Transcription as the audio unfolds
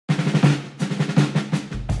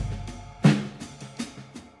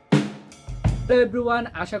Hello everyone,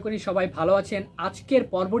 আশা করি সবাই ভালো আছেন। আজকের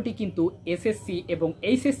পর্বটি কিন্তু এসএসসি এবং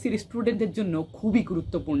এইচএসসির স্টুডেন্টদের জন্য খুবই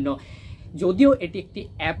গুরুত্বপূর্ণ। যদিও এটি একটি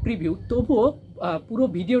অ্যাপ রিভিউ, তবুও পুরো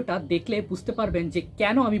ভিডিওটা দেখলে বুঝতে পারবেন যে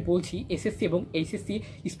কেন আমি বলছি এসএসসি এবং এইচএসসি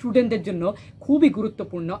স্টুডেন্টদের জন্য খুবই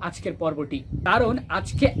গুরুত্বপূর্ণ আজকের পর্বটি। কারণ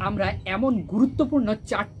আজকে আমরা এমন গুরুত্বপূর্ণ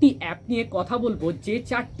 4টি অ্যাপ নিয়ে কথা বলবো, যে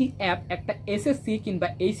 4টি অ্যাপ একটা এসএসসি কিংবা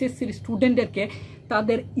এইচএসসির স্টুডেন্টদেরকে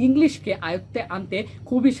তাদের ইংলিশকে আয়ত্তে আনতে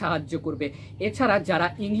খুবই সাহায্য করবে। এছাড়া যারা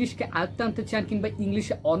ইংলিশকে আয়ত্তে আনতে চান কিংবা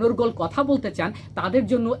ইংলিশে অনর্গল কথা বলতে চান, তাদের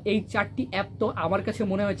জন্য এই 4টি অ্যাপ তো আমার কাছে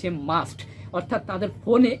মনে হয়েছে মাস্ট। অর্থাৎ তাদের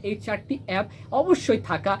ফোনে এই 4টি অ্যাপ অবশ্যই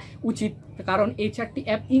থাকা উচিত, কারণ এই 4টি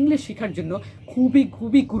অ্যাপ ইংলিশ শেখার জন্য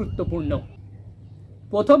খুবই গুরুত্বপূর্ণ।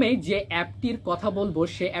 প্রথমে যে অ্যাপটির কথা বলবো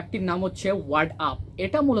সে অ্যাপটির নাম হচ্ছে ওয়ার্ড আপ।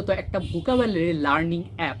 এটা মূলত একটা ভোকাবুলারি লার্নিং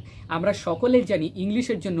অ্যাপ। আমরা সকলেই জানি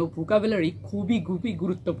ইংলিশের জন্য ভোকাবুলারি খুবই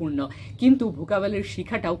গুরুত্বপূর্ণ, কিন্তু ভোকাবুলারি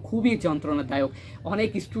শেখাটাও খুবই যন্ত্রণাদায়ক। অনেক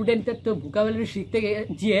স্টুডেন্টদের তো ভোকাবুলারি শিখতে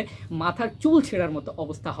গিয়ে মাথার চুল ছেঁড়ার মতো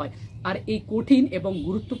অবস্থা হয়। আর এই কঠিন এবং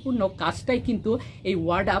গুরুত্বপূর্ণ কাজটাই কিন্তু এই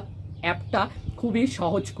ওয়ার্ড আপ অ্যাপটা খুবই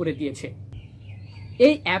সহজ করে দিয়েছে।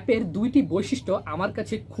 এই অ্যাপের 2টি বৈশিষ্ট্য আমার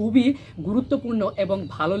কাছে খুবই গুরুত্বপূর্ণ এবং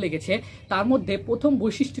ভালো লেগেছে। তার মধ্যে প্রথম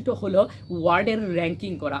বৈশিষ্ট্যটা হলো ওয়ার্ডের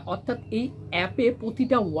র্যাঙ্কিং করা। অর্থাৎ এই অ্যাপে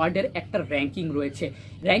প্রতিটা ওয়ার্ডের একটা র্যাঙ্কিং রয়েছে।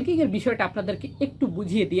 র্যাঙ্কিংয়ের বিষয়টা আপনাদেরকে একটু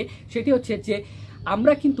বুঝিয়ে দিয়ে, সেটি হচ্ছে যে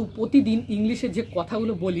আমরা কিন্তু প্রতিদিন ইংলিশে যে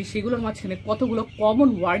কথাগুলো বলি সেগুলোর মাঝখানে কতগুলো কমন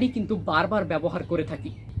ওয়ার্ডই কিন্তু বারবার ব্যবহার করে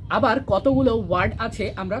থাকি। আবার কতগুলো ওয়ার্ড আছে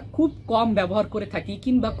আমরা খুব কম ব্যবহার করে থাকি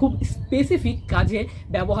কিংবা খুব স্পেসিফিক কাজে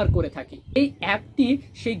ব্যবহার করে থাকি। এই অ্যাপটি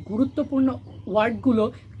সেই গুরুত্বপূর্ণ ওয়ার্ডগুলো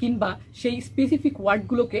কিংবা সেই স্পেসিফিক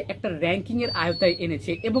ওয়ার্ডগুলোকে একটা র্যাঙ্কিংয়ের আয়তায়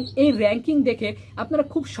এনেছে, এবং এই র্যাঙ্কিং দেখে আপনারা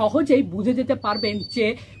খুব সহজেই বুঝে যেতে পারবেন যে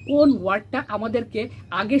কোন ওয়ার্ডটা আমাদেরকে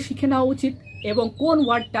আগে শিখে নেওয়া উচিত এবং কোন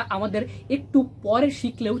ওয়ার্ডটা আমাদের একটু পরে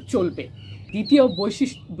শিখলেও চলবে। দ্বিতীয়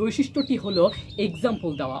বৈশিষ্ট্যটি হলো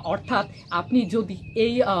এক্সাম্পল দেওয়া। অর্থাৎ আপনি যদি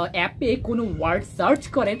এই অ্যাপে কোনো ওয়ার্ড সার্চ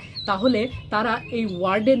করেন, তাহলে তারা এই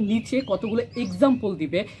ওয়ার্ডের নিচে কতগুলো এক্সাম্পল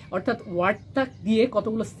দিবে, অর্থাৎ ওয়ার্ডটা দিয়ে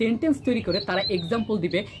কতগুলো সেন্টেন্স তৈরি করে তারা এক্সাম্পল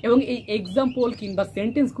দিবে, এবং এই এক্সাম্পল কিংবা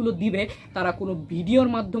সেন্টেন্সগুলো দিবে তারা কোনো ভিডিওর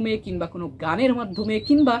মাধ্যমে কিংবা কোনো গানের মাধ্যমে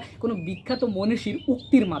কিংবা কোনো বিখ্যাত মনীষীর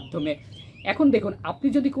উক্তির মাধ্যমে। এখন দেখুন, আপনি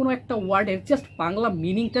যদি কোনো একটা ওয়ার্ডের জাস্ট বাংলা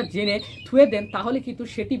মিনিংটা জেনে থুয়ে দেন, তাহলে কিন্তু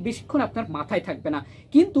সেটি বেশিক্ষণ আপনার মাথায় থাকবে না।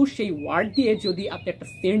 কিন্তু সেই ওয়ার্ড দিয়ে যদি আপনি একটা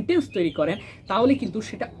সেন্টেন্স তৈরি করেন, তাহলে কিন্তু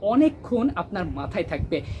সেটা অনেকক্ষণ আপনার মাথায়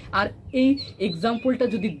থাকবে। আর এই এক্সাম্পলটা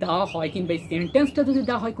যদি দেওয়া হয় কিংবা এই সেন্টেন্সটা যদি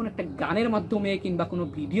দেওয়া হয় কোনো একটা গানের মাধ্যমে কিংবা কোনো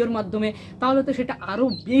ভিডিওর মাধ্যমে, তাহলে তো সেটা আরও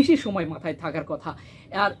বেশি সময় মাথায় থাকার কথা।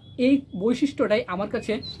 আর এই বৈশিষ্ট্যটাই আমার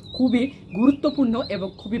কাছে খুবই গুরুত্বপূর্ণ এবং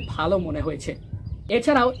খুবই ভালো মনে হয়েছে।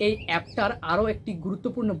 এছাড়াও এই অ্যাপটার আরও একটি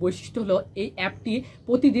গুরুত্বপূর্ণ বৈশিষ্ট্য হলো এই অ্যাপটি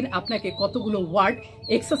প্রতিদিন আপনাকে কতগুলো ওয়ার্ড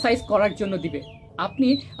এক্সারসাইজ করার জন্য দিবে। আপনি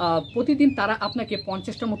প্রতিদিন তারা আপনাকে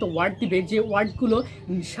 50টা মতো ওয়ার্ড দিবে, যে ওয়ার্ডগুলো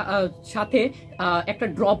সাথে একটা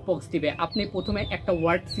ড্রপ বক্স দিবে। আপনি প্রথমে একটা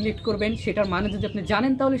ওয়ার্ড সিলেক্ট করবেন, সেটার মানে যদি আপনি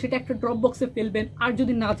জানেন তাহলে সেটা একটা ড্রপ বক্সে ফেলবেন, আর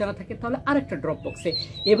যদি না জানা থাকে তাহলে আরেকটা ড্রপ বক্সে।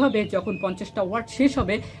 এভাবে যখন 50টা ওয়ার্ড শেষ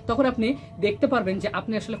হবে, তখন আপনি দেখতে পারবেন যে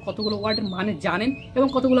আপনি আসলে কতগুলো ওয়ার্ডের মানে জানেন এবং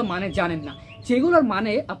কতগুলো মানে জানেন না। যেগুলোর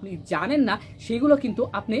মানে আপনি জানেন না, সেগুলো কিন্তু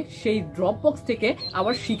আপনি সেই ড্রপ বক্স থেকে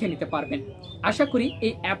আবার শিখে নিতে পারবেন। আশা করি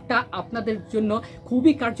এই অ্যাপটা আপনাদের জন্য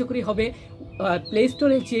খুবই কার্যকরী হবে। প্লে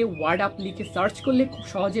স্টোরে যে ওয়ার্ড আপ লিখে সার্চ করলে খুব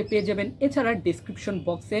সহজে পেয়ে যাবেন। এছাড়া ডিসক্রিপশন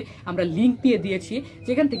বক্সে আমরা লিঙ্ক দিয়ে দিয়েছি,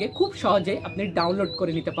 যেখান থেকে খুব সহজে আপনি ডাউনলোড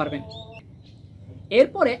করে নিতে পারবেন।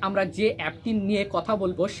 এরপরে আমরা যে অ্যাপটি নিয়ে কথা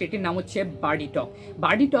বলবো সেটির নাম হচ্ছে বাডি টক।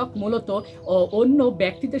 বাডি টক মূলত অন্য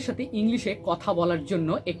ব্যক্তিদের সাথে ইংলিশে কথা বলার জন্য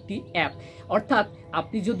একটি অ্যাপ। অর্থাৎ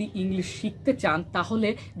আপনি যদি ইংলিশ শিখতে চান, তাহলে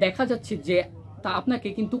দেখা যাচ্ছে যে আপনাকে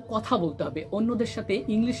কিন্তু কথা বলতে হবে অন্যদের সাথে,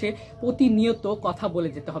 ইংলিশে প্রতিনিয়ত কথা বলে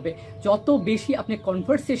যেতে হবে। যত বেশি আপনি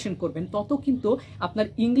কনভারসেশন করবেন, তত কিন্তু আপনার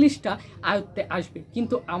ইংলিশটা আয়ত্তে আসবে।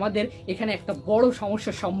 কিন্তু আমাদের এখানে একটা বড়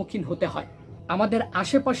সমস্যার সম্মুখীন হতে হয়। আমাদের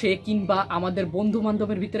আশেপাশে কিংবা আমাদের বন্ধু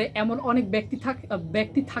বান্ধবের ভিতরে এমন অনেক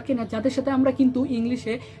ব্যক্তি থাকে না যাদের সাথে আমরা কিন্তু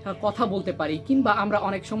ইংলিশে কথা বলতে পারি, কিংবা আমরা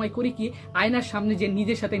অনেক সময় করি কি, আয়নার সামনে যে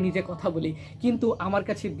নিজের সাথে নিজে কথা বলি। কিন্তু আমার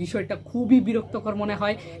কাছে বিষয়টা খুবই বিরক্তকর মনে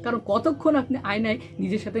হয়, কারণ কতক্ষণ আপনি আয়নায়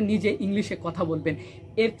নিজের সাথে নিজে ইংলিশে কথা বলবেন।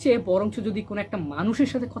 এর চেয়ে বরঞ্চ যদি কোনো একটা মানুষের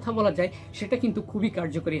সাথে কথা বলা যায়, সেটা কিন্তু খুবই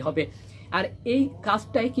কার্যকরী হবে। আর এই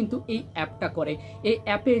কাজটাই কিন্তু এই অ্যাপটা করে। এই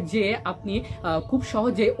অ্যাপে যে আপনি খুব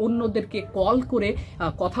সহজে অন্যদেরকে কল করে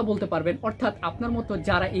কথা বলতে পারবেন। অর্থাৎ আপনার মতো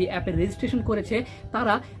যারা এই অ্যাপে রেজিস্ট্রেশন করেছে,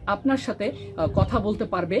 তারা আপনার সাথে কথা বলতে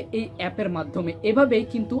পারবে এই অ্যাপের মাধ্যমে। এভাবেই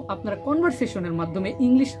কিন্তু আপনারা কনভারসেশনের মাধ্যমে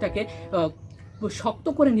ইংলিশটাকে শক্ত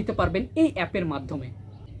করে নিতে পারবেন এই অ্যাপের মাধ্যমে।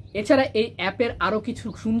 এছাড়া এই অ্যাপের আরও কিছু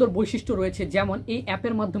সুন্দর বৈশিষ্ট্য রয়েছে, যেমন এই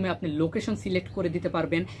অ্যাপের মাধ্যমে আপনি লোকেশন সিলেক্ট করে দিতে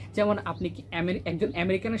পারবেন। যেমন আপনি কি একজন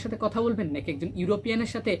আমেরিকানের সাথে কথা বলবেন নাকি একজন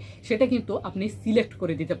ইউরোপিয়ানের সাথে, সেটা কিন্তু আপনি সিলেক্ট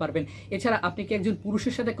করে দিতে পারবেন। এছাড়া আপনি কি একজন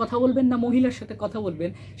পুরুষের সাথে কথা বলবেন না মহিলার সাথে কথা বলবেন,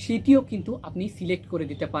 সেটিও কিন্তু আপনি সিলেক্ট করে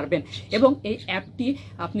দিতে পারবেন। এবং এই অ্যাপটি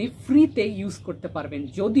আপনি ফ্রিতে ইউজ করতে পারবেন।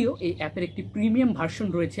 যদিও এই অ্যাপের একটি প্রিমিয়াম ভার্সন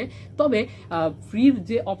রয়েছে, তবে ফ্রির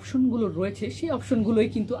যে অপশনগুলো রয়েছে সেই অপশনগুলোই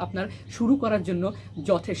কিন্তু আপনার শুরু করার জন্য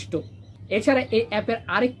যথেষ্ট। এছাড়া এই অ্যাপের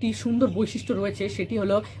আরেকটি সুন্দর বৈশিষ্ট্য রয়েছে, সেটি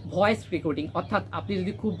হলো ভয়েস রেকর্ডিং। অর্থাৎ আপনি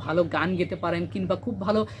যদি খুব ভালো গান গেতে পারেন কিংবা খুব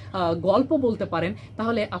ভালো গল্প বলতে পারেন,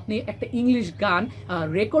 তাহলে আপনি একটা ইংলিশ গান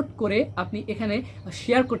রেকর্ড করে আপনি এখানে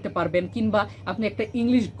শেয়ার করতে পারবেন, কিংবা আপনি একটা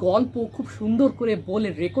ইংলিশ গল্প খুব সুন্দর করে বলে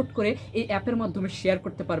রেকর্ড করে এই অ্যাপের মাধ্যমে শেয়ার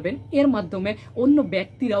করতে পারবেন। এর মাধ্যমে অন্য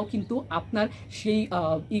ব্যক্তিরাও কিন্তু আপনার সেই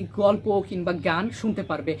গল্প কিংবা গান শুনতে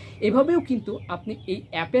পারবে। এভাবেও কিন্তু আপনি এই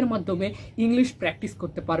অ্যাপের মাধ্যমে ইংলিশ প্র্যাকটিস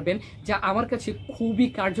করতে পারবেন, যা আমার কাছে খুবই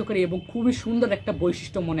কার্যকরী এবং খুবই সুন্দর একটা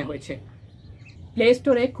বৈশিষ্ট্য মনে হয়েছে। প্লে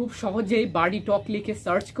স্টোরে খুব সহজেই বার্ডি টক লিখে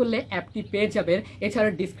সার্চ করলে অ্যাপটি পেয়ে যাবেন। এছাড়া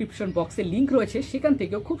ডিসক্রিপশন বক্সে লিঙ্ক রয়েছে, সেখান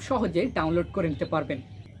থেকেও খুব সহজেই ডাউনলোড করে নিতে পারবেন।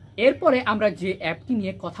 এরপরে আমরা যে অ্যাপটি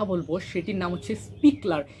নিয়ে কথা বলবো সেটির নাম হচ্ছে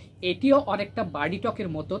স্পিকলার। এটিও অনেকটা বার্ডি টকের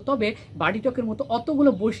মতো, তবে বার্ডি টকের মতো অতগুলো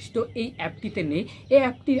বৈশিষ্ট্য এই অ্যাপটিতে নেই। এই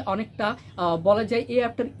অ্যাপটি অনেকটা বলা যায় এই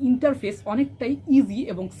অ্যাপটার ইন্টারফেস অনেকটাই ইজি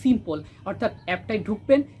এবং সিম্পল। অর্থাৎ অ্যাপটায়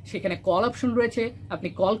ঢুকবেন, সেখানে কল অপশন রয়েছে, আপনি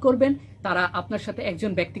কল করবেন, তারা আপনার সাথে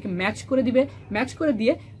একজন ব্যক্তিকে ম্যাচ করে দিবে, ম্যাচ করে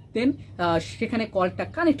দিয়ে দেন সেখানে কলটা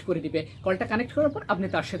কানেক্ট করে দিবে। কলটা কানেক্ট করার পর আপনি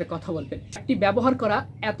তার সাথে কথা বলবেন। অ্যাপটি ব্যবহার করা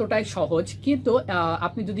এতটাই সহজ, কিন্তু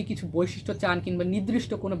আপনি যদি কিছু বৈশিষ্ট্য চান কিংবা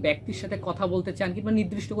নির্দিষ্ট কোনো ব্যক্তির সাথে কথা বলতে চান কিংবা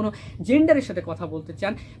নির্দিষ্ট কোনো জেন্ডারের সাথে কথা বলতে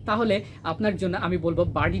চান, তাহলে আপনার জন্য আমি বলবো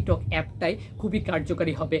বার্ডি টক অ্যাপটাই খুবই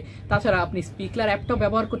কার্যকারী হবে। তাছাড়া আপনি স্পিকলার অ্যাপটাও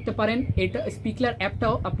ব্যবহার করতে পারেন। এটা স্পিকলার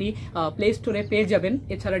অ্যাপটাও আপনি প্লে স্টোরে পেয়ে যাবেন।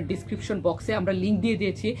 এছাড়া ডিসক্রিপশন বক্সে আমরা লিঙ্ক দিয়ে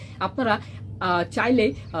দিয়েছি, আপনারা চাইলে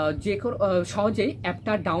যে সহজেই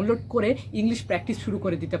অ্যাপটা ডাউনলোড করে ইংলিশ প্র্যাকটিস শুরু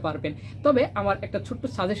করে দিতে পারবেন। তবে আমার একটা ছোট্ট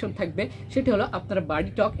সাজেশন থাকবে, সেটি হলো আপনারা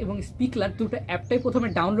বার্ডি টক এবং স্পিকলার দুটো অ্যাপটাই প্রথমে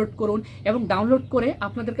ডাউনলোড করুন, এবং ডাউনলোড করে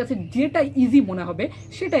আপনাদের কাছে যেটাই ইজি মনে হবে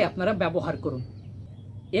সেটাই আপনারা ব্যবহার করুন।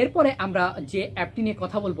 এরপরে আমরা যে অ্যাপটি নিয়ে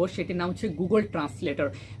কথা বলবো সেটির নাম হচ্ছে গুগল ট্রান্সলেটর।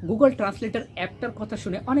 গুগল ট্রান্সলেটর অ্যাপটার কথা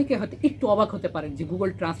শুনে অনেকে হয়তো একটু অবাক হতে পারেন যে গুগল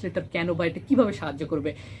ট্রান্সলেটর কেন বা এটা কীভাবে সাহায্য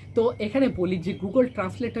করবে। তো এখানে বলি যে গুগল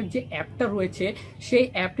ট্রান্সলেটর যে অ্যাপটা রয়েছে, সেই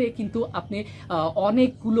অ্যাপে কিন্তু আপনি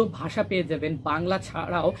অনেকগুলো ভাষা পেয়ে যাবেন। বাংলা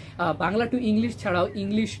ছাড়াও, বাংলা টু ইংলিশ ছাড়াও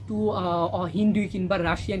ইংলিশ টু হিন্দি কিংবা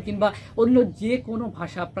রাশিয়ান কিংবা অন্য যে কোনো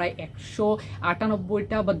ভাষা, প্রায়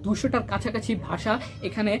 198টা বা 200টার কাছাকাছি ভাষা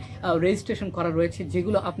এখানে রেজিস্ট্রেশন করা রয়েছে,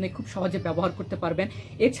 যেগুলো আপনি খুব সহজে ব্যবহার করতে পারবেন।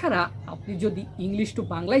 এছাড়া আপনি যদি ইংলিশ টু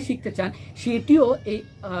বাংলায় শিখতে চান, সেটিও এই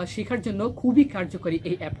শেখার জন্য খুবই কার্যকরী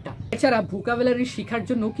এই অ্যাপটা। এছাড়া ভোকাবুলারি শেখার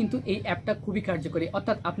জন্য কিন্তু এই অ্যাপটা খুবই কার্যকরী।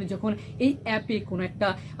 অর্থাৎ আপনি যখন এই অ্যাপে কোনো একটা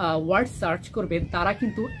ওয়ার্ড সার্চ করবেন, তারা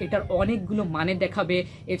কিন্তু এটার অনেকগুলো মানে দেখাবে।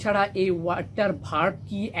 এছাড়া এই ওয়ার্ডটার ভার্ব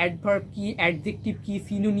কি, অ্যাডভার্ব কি, অ্যাডজেক্টিভ কি,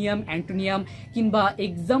 সিনোনিয়াম, অ্যান্টোনিয়াম কিংবা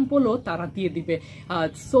এক্সাম্পলও তারা দিয়ে দিবে।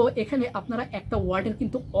 সো এখানে আপনারা একটা ওয়ার্ডের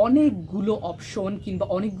কিন্তু অনেকগুলো অপশন কিংবা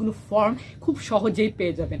অনেকগুলো ফর্ম খুব সহজেই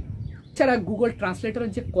পেয়ে যাবেন। এছাড়া গুগল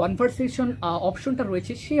ট্রান্সলেটরের যে কনভারসেশন অপশনটা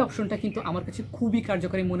রয়েছে, সেই অপশনটা কিন্তু আমার কাছে খুবই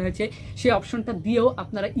কার্যকরী মনে হয়েছে। সেই অপশনটা দিয়েও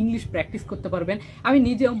আপনারা ইংলিশ প্র্যাকটিস করতে পারবেন। আমি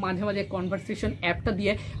নিজেও মাঝে মাঝে কনভারসেশন অ্যাপটা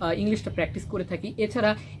দিয়ে ইংলিশটা প্র্যাকটিস করে থাকি।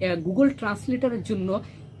 এছাড়া গুগল ট্রান্সলেটরের জন্য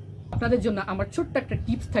আপনাদের জন্য আমার ছোট্ট একটা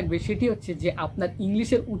টিপস থাকবে, সেটি হচ্ছে যে আপনার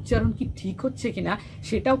ইংলিশের উচ্চারণ কি ঠিক হচ্ছে কিনা,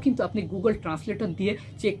 সেটাও কিন্তু আপনি গুগল ট্রান্সলেটর দিয়ে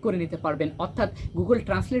চেক করে নিতে পারবেন। অর্থাৎ গুগল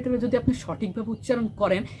ট্রান্সলেটরে যদি আপনি সঠিকভাবে উচ্চারণ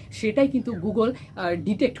করেন, সেটাই কিন্তু গুগল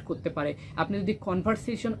ডিটেক্ট করতে পারে। আপনি যদি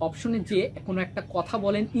কনভারসেশন অপশনে যে কোনো একটা কথা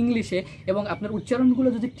বলেন ইংলিশে এবং আপনার উচ্চারণগুলো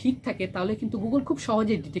যদি ঠিক থাকে, তাহলে কিন্তু গুগল খুব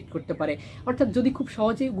সহজেই ডিটেক্ট করতে পারে। অর্থাৎ যদি খুব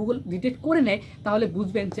সহজেই গুগল ডিটেক্ট করে নেয়, তাহলে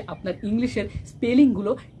বুঝবেন যে আপনার ইংলিশের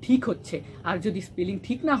স্পেলিংগুলো ঠিক হচ্ছে। আর যদি স্পেলিং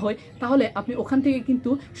ঠিক না হয়, তাহলে আপনি ওখান থেকে কিন্তু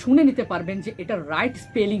শুনে নিতে পারবেন যে এটা রাইট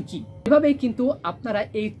স্পেলিং কি। এভাবেই কিন্তু আপনারা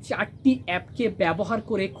এই 4টি অ্যাপকে ব্যবহার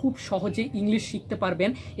করে খুব সহজেই ইংলিশ শিখতে পারবেন।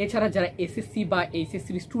 এছাড়া যারা এসএসসি বা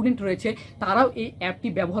এইচএসসির স্টুডেন্ট রয়েছে, তারাও এই অ্যাপটি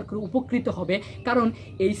ব্যবহার করে উপকৃত হবে, কারণ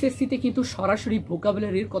এইচএসসিতে কিন্তু সরাসরি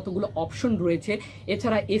ভোকাবুলারির কতগুলো অপশন রয়েছে।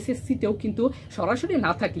 এছাড়া এসএসসিতেও কিন্তু সরাসরি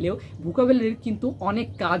না থাকলেও ভোকাবুলারির কিন্তু অনেক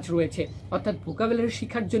কাজ রয়েছে। অর্থাৎ ভোকাবুলারি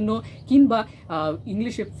শেখার জন্য কিংবা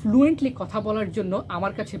ইংলিশে ফ্লুয়েন্টলি কথা বলার জন্য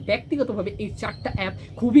আমার কাছে ব্যক্তিগতভাবে এই 4টা অ্যাপ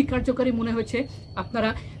খুবই কার্যকরী মনে হয়েছে। আপনারা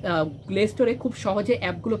প্লে স্টোরে খুব সহজে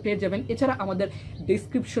অ্যাপগুলো পেয়ে যাবেন। এছাড়া আমাদের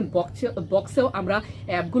ডিসক্রিপশন বক্সেও আমরা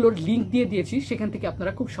অ্যাপগুলোর লিঙ্ক দিয়ে দিয়েছি, সেখান থেকে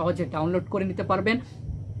আপনারা খুব সহজে ডাউনলোড করে নিতে পারবেন।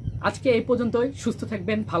 আজকে এই পর্যন্তই। সুস্থ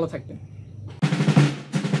থাকবেন, ভালো থাকবেন।